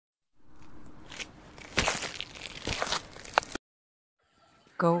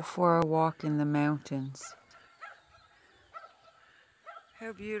Go for a walk in the mountains.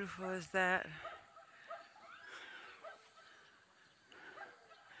 How beautiful is that?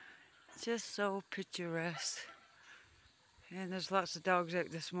 Just so picturesque. And there's lots of dogs out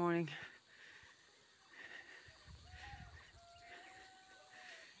this morning.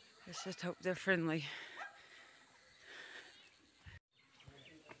 Let's just hope they're friendly.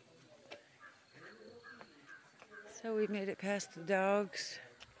 So we made it past the dogs.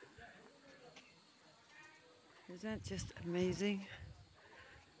 Isn't that just amazing?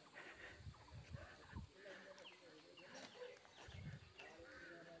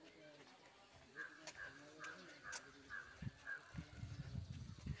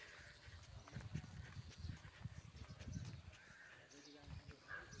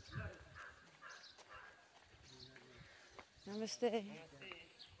 Namaste.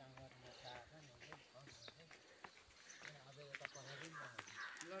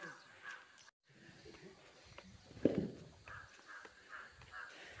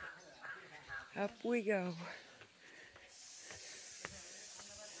 Up we go.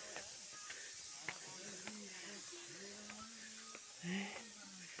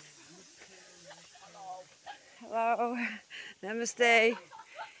 Hello. Namaste.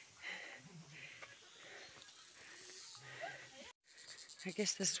 I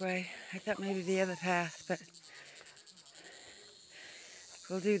guess this way. I thought maybe the other path, but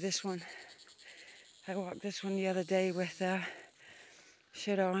we'll do this one. I walked this one the other day with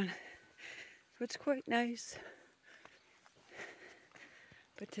shit on. It's quite nice.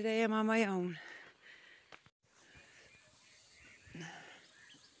 But today I'm on my own.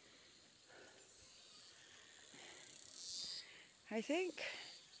 I think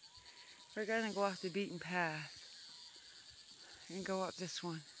we're gonna go off the beaten path and go up this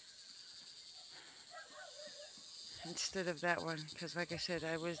one instead of that one, because like I said,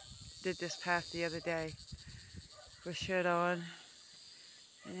 I did this path the other day with shirt on,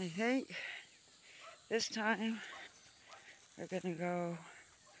 and I think this time we're gonna go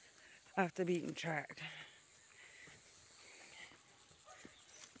off the beaten track.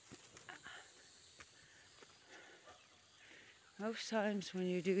 Most times when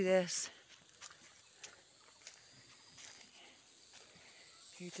you do this,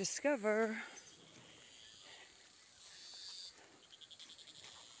 you discover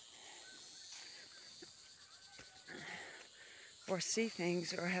or see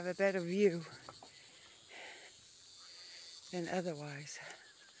things or have a better view than otherwise.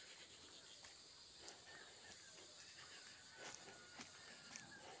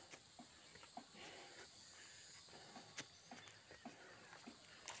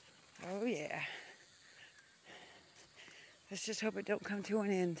 Oh yeah. Let's just hope it don't come to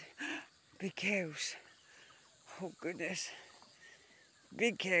an end. Big cows. Oh goodness.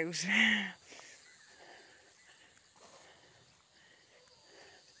 Big cows.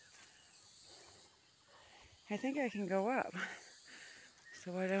 I think I can go up.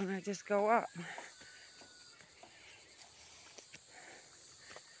 So why don't I just go up?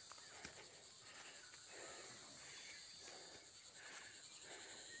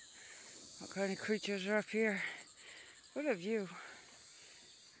 What kind of creatures are up here? What a view.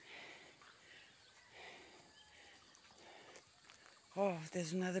 Oh,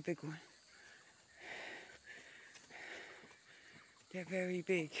 there's another big one. They're very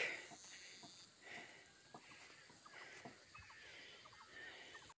big.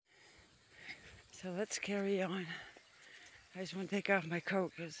 So let's carry on. I just want to take off my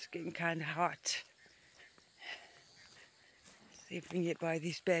coat because it's getting kind of hot. See if we can get by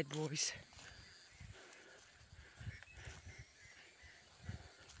these bad boys.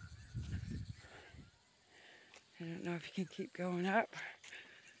 I don't know if you can keep going up.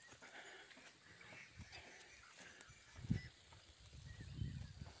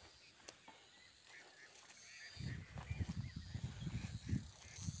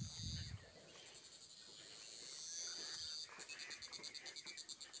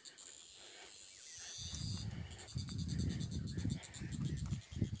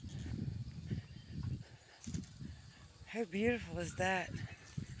 How beautiful is that?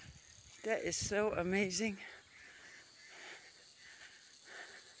 That is so amazing.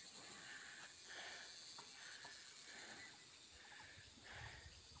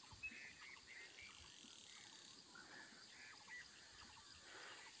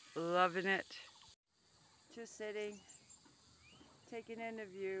 Loving it. Just sitting, taking in the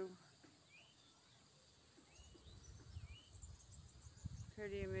view.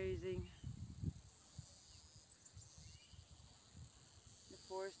 Pretty amazing. The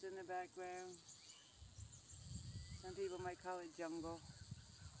forest in the background. Some people might call it jungle.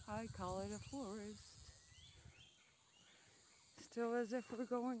 I call it a forest. Still as if we're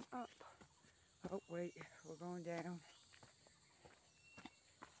going up. Oh, wait, we're going down.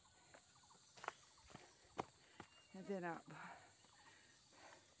 And then up.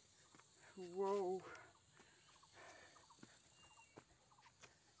 Whoa.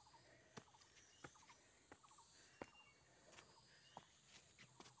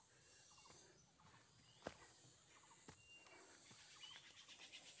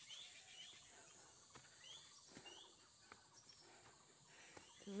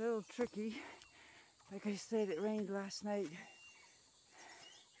 It's a little tricky. Like I said, it rained last night.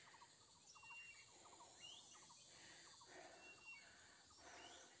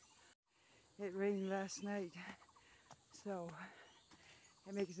 It rained last night, so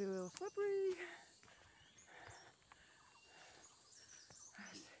it makes it a little slippery.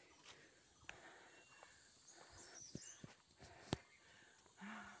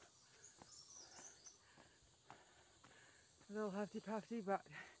 A little huffy-puffy, but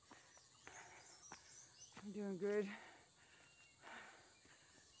I'm doing good.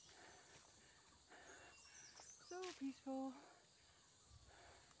 So peaceful.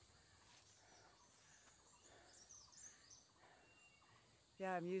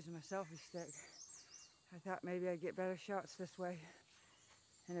 Yeah, I'm using my selfie stick. I thought maybe I'd get better shots this way.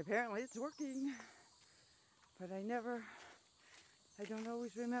 And apparently it's working. But I don't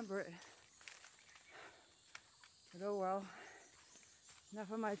always remember it. But oh well.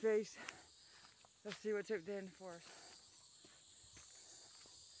 Enough of my face. Let's see what's out there in the forest.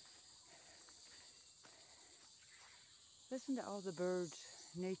 Listen to all the birds,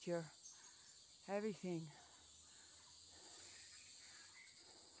 nature, everything.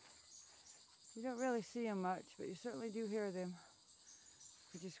 You don't really see them much, but you certainly do hear them,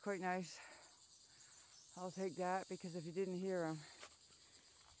 which is quite nice. I'll take that, because if you didn't hear them,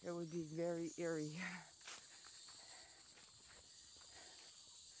 it would be very eerie.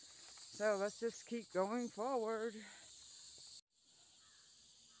 So let's just keep going forward.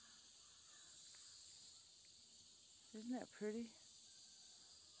 Isn't that pretty?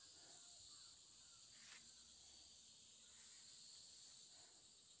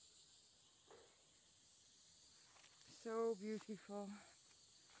 So beautiful.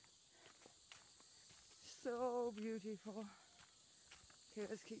 So beautiful. Okay,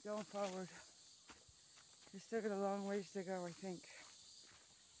 let's keep going forward. We still got a long ways to go, I think.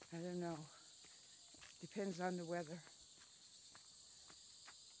 I don't know. Depends on the weather.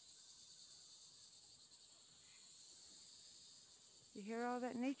 You hear all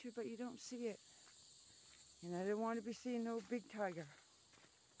that nature, but you don't see it. And I don't want to be seeing no big tiger.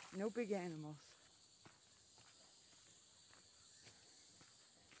 No big animals.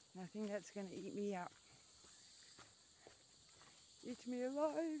 Nothing that's going to eat me up. Eat me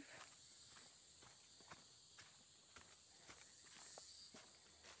alive.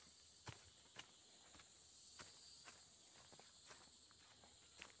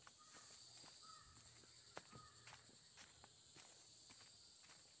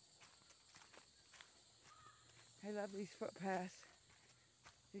 I love these footpaths.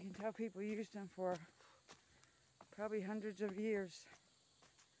 You can tell people used them for probably hundreds of years.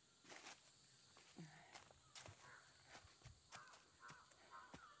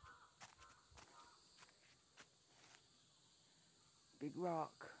 Big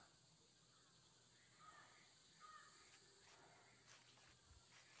rock.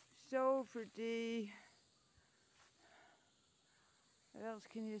 So pretty. What else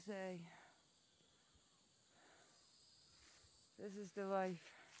can you say? This is the life.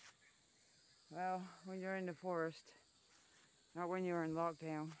 Well, when you're in the forest, not when you're in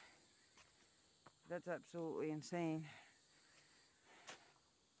lockdown. That's absolutely insane.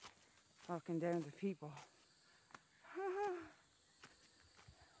 Walking down to people.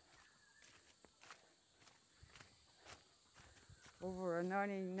 Over a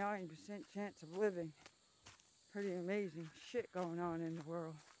 99% chance of living. Pretty amazing shit going on in the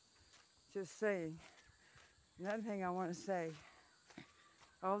world. Just saying. Another thing I want to say.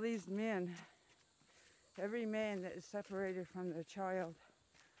 All these men, every man that is separated from their child,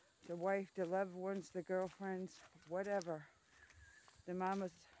 the wife, the loved ones, the girlfriends, whatever, the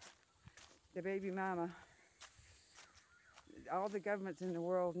mamas, the baby mama, all the governments in the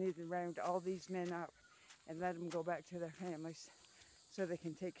world need to round all these men up and let them go back to their families so they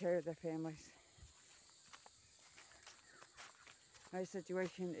can take care of their families. My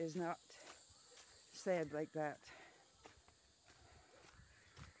situation is not sad like that.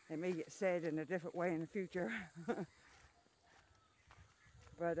 It may get sad in a different way in the future.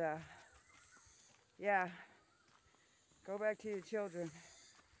 But yeah, go back to your children.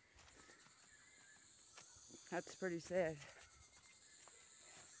 That's pretty sad.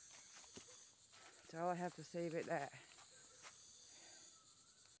 That's all I have to say about that.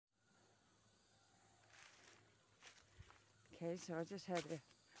 Okay, so I just had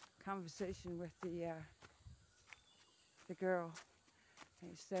a conversation with the girl.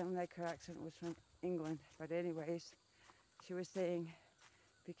 It sounded like her accent was from England, but anyways, she was saying,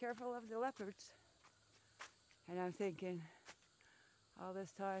 "Be careful of the leopards." And I'm thinking, all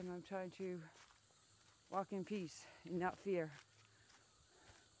this time I'm trying to walk in peace and not fear,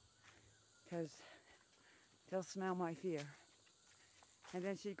 because they'll smell my fear. And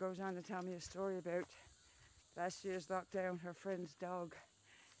then she goes on to tell me a story about last year's lockdown. Her friend's dog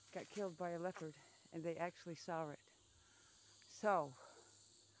got killed by a leopard, and they actually saw it. So,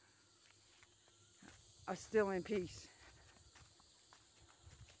 I'm still in peace.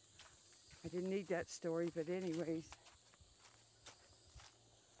 I didn't need that story, but anyways.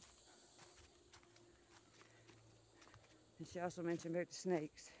 And she also mentioned about the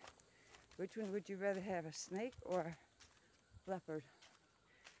snakes. Which one would you rather have, a snake or a leopard?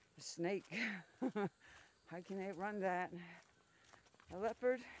 A snake. I can outrun that. A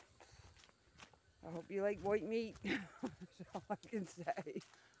leopard, I hope you like white meat. That's all I can say.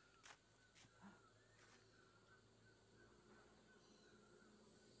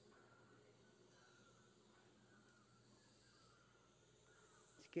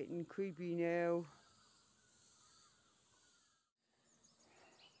 It's getting creepy now.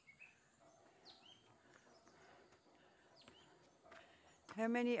 How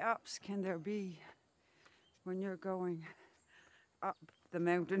many ups can there be when you're going up the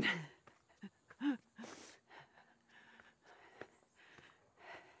mountain?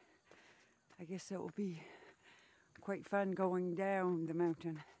 I guess it will be quite fun going down the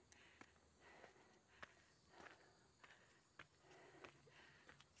mountain.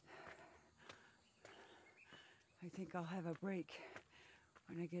 I think I'll have a break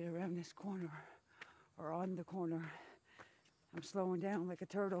when I get around this corner or on the corner. I'm slowing down like a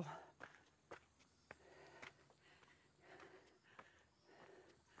turtle.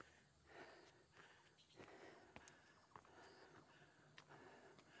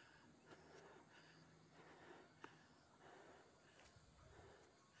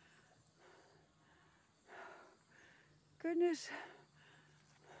 Goodness.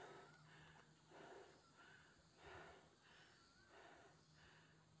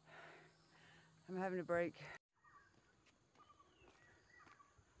 I'm having a break.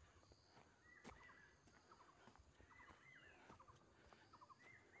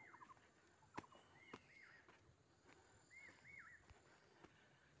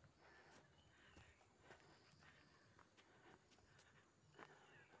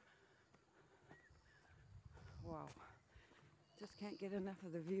 Wow. Just can't get enough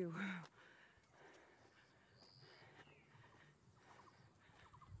of the view.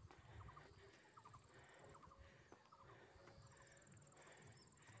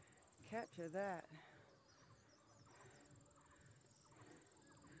 Capture that.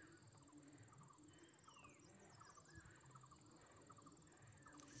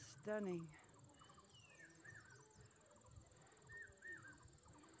 Stunning.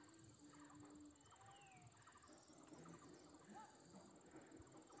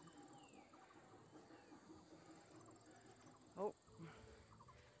 Oh,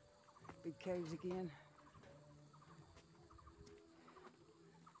 big caves again.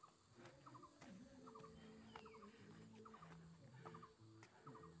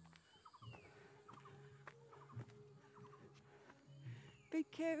 Big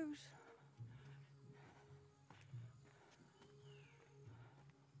caves.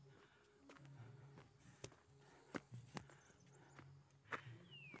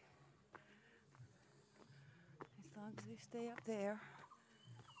 As long as they stay up there,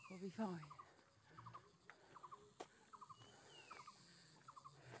 we'll be fine.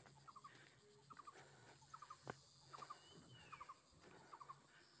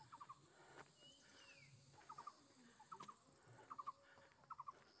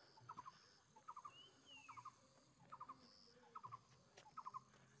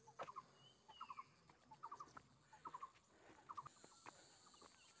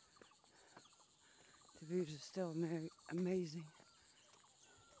 The views are still amazing.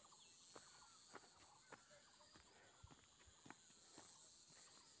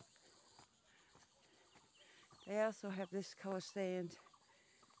 They also have this color sand.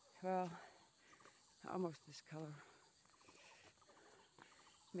 Well, almost this color.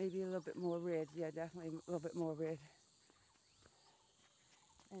 Maybe a little bit more red. Yeah, definitely a little bit more red.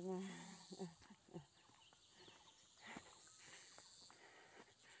 And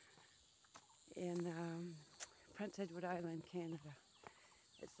and Prince Edward Island, Canada.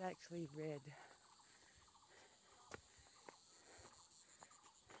 It's actually red.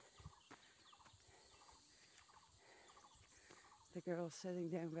 The girl's sitting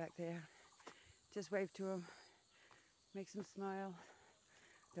down back there. Just wave to them. Makes them smile.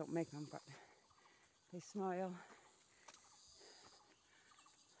 Don't make them, but they smile.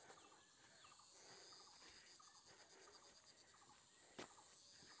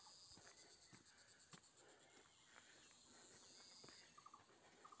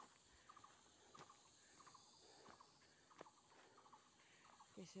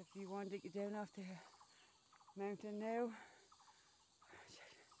 Guess if you wanted to get down off the mountain now,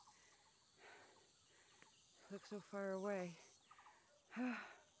 look so far away.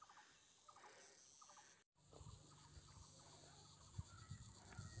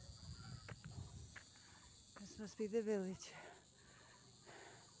 This must be the village.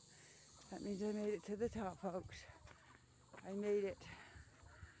 That means I made it to the top, folks. I made it.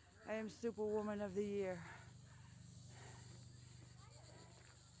 I am Superwoman of the Year.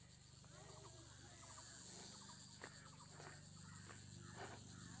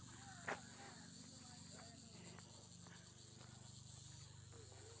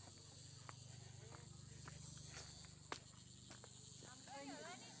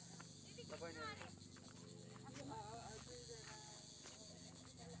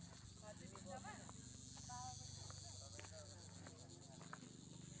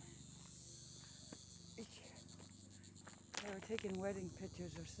 They were taking wedding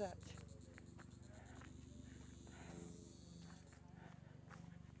pictures or such.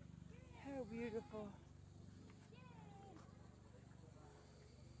 How beautiful.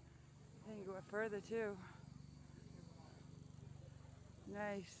 Then you go further too.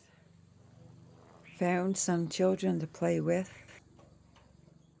 Nice. Found some children to play with.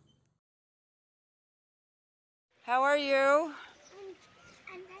 How are you?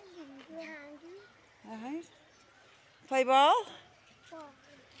 Uh-huh. Play ball?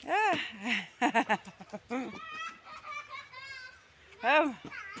 Yeah. Oh.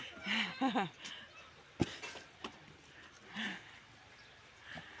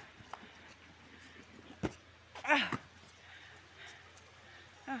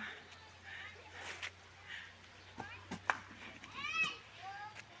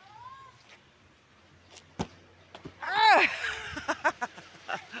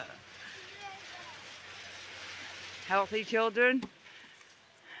 Healthy children.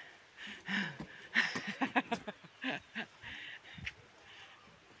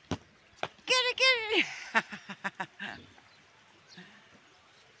 Get it, get it!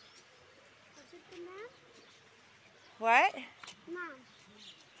 What? Mom.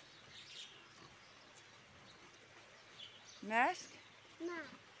 Mask? Mom.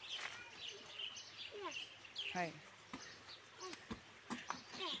 Yes. Right.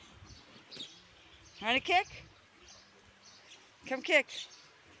 Yes. Want to kick? Come kick.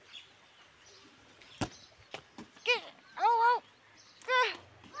 Get it. Oh, oh.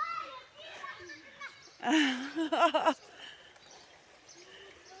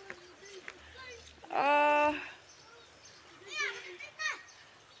 Ah.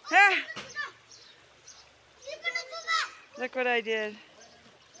 Look what I did.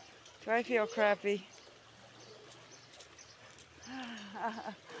 Do I feel crappy?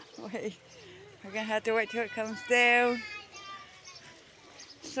 Wait. We're going to have to wait till it comes down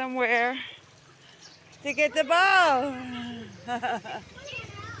somewhere to get the ball.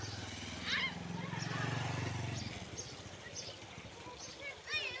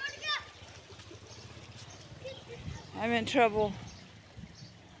 I'm in trouble.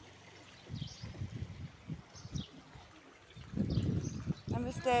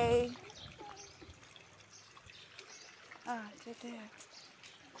 Namaste. Ah, it's right there.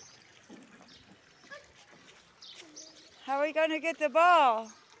 How are we going to get the ball?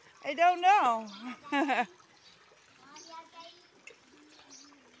 I don't know.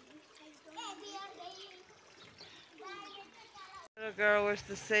 Little girl was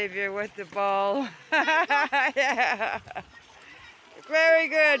the savior with the ball. Yeah. Very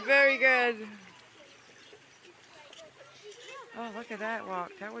good, very good. Oh, look at that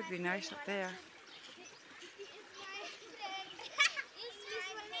walk. That would be nice up there.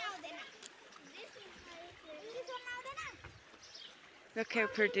 Look how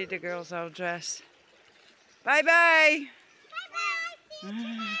pretty the girls all dress. Bye-bye.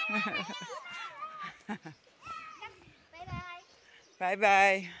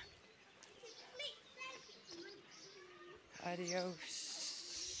 Bye-bye. Adios.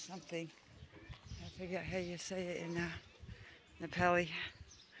 Something. I forget how you say it in Nepali.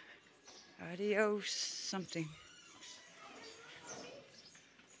 Adios something.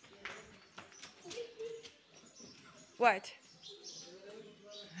 What?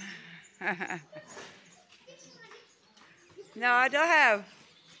 No, I don't have.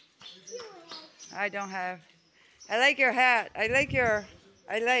 I don't have. I like your hat. I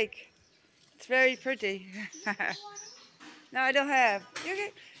like. It's very pretty. No, I don't have.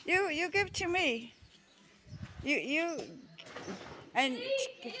 You give to me. You and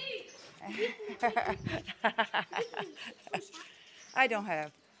I don't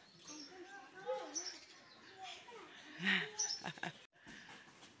have.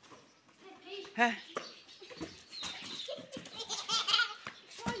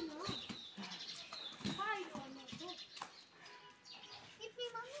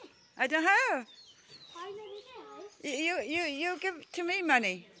 I don't have. You give to me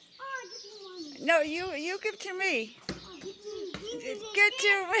money. No, you give to me. Give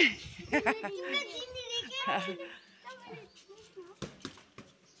to me.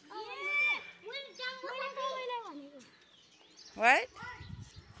 What?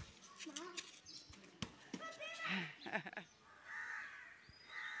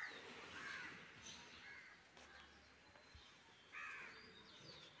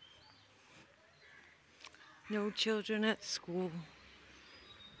 No children at school.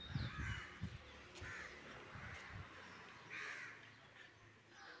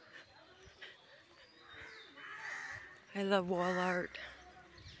 I love wall art.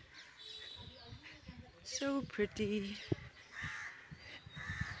 So pretty.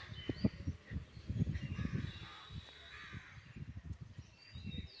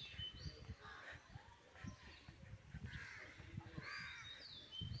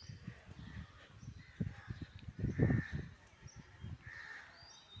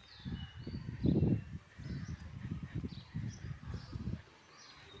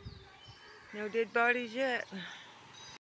 No dead bodies yet.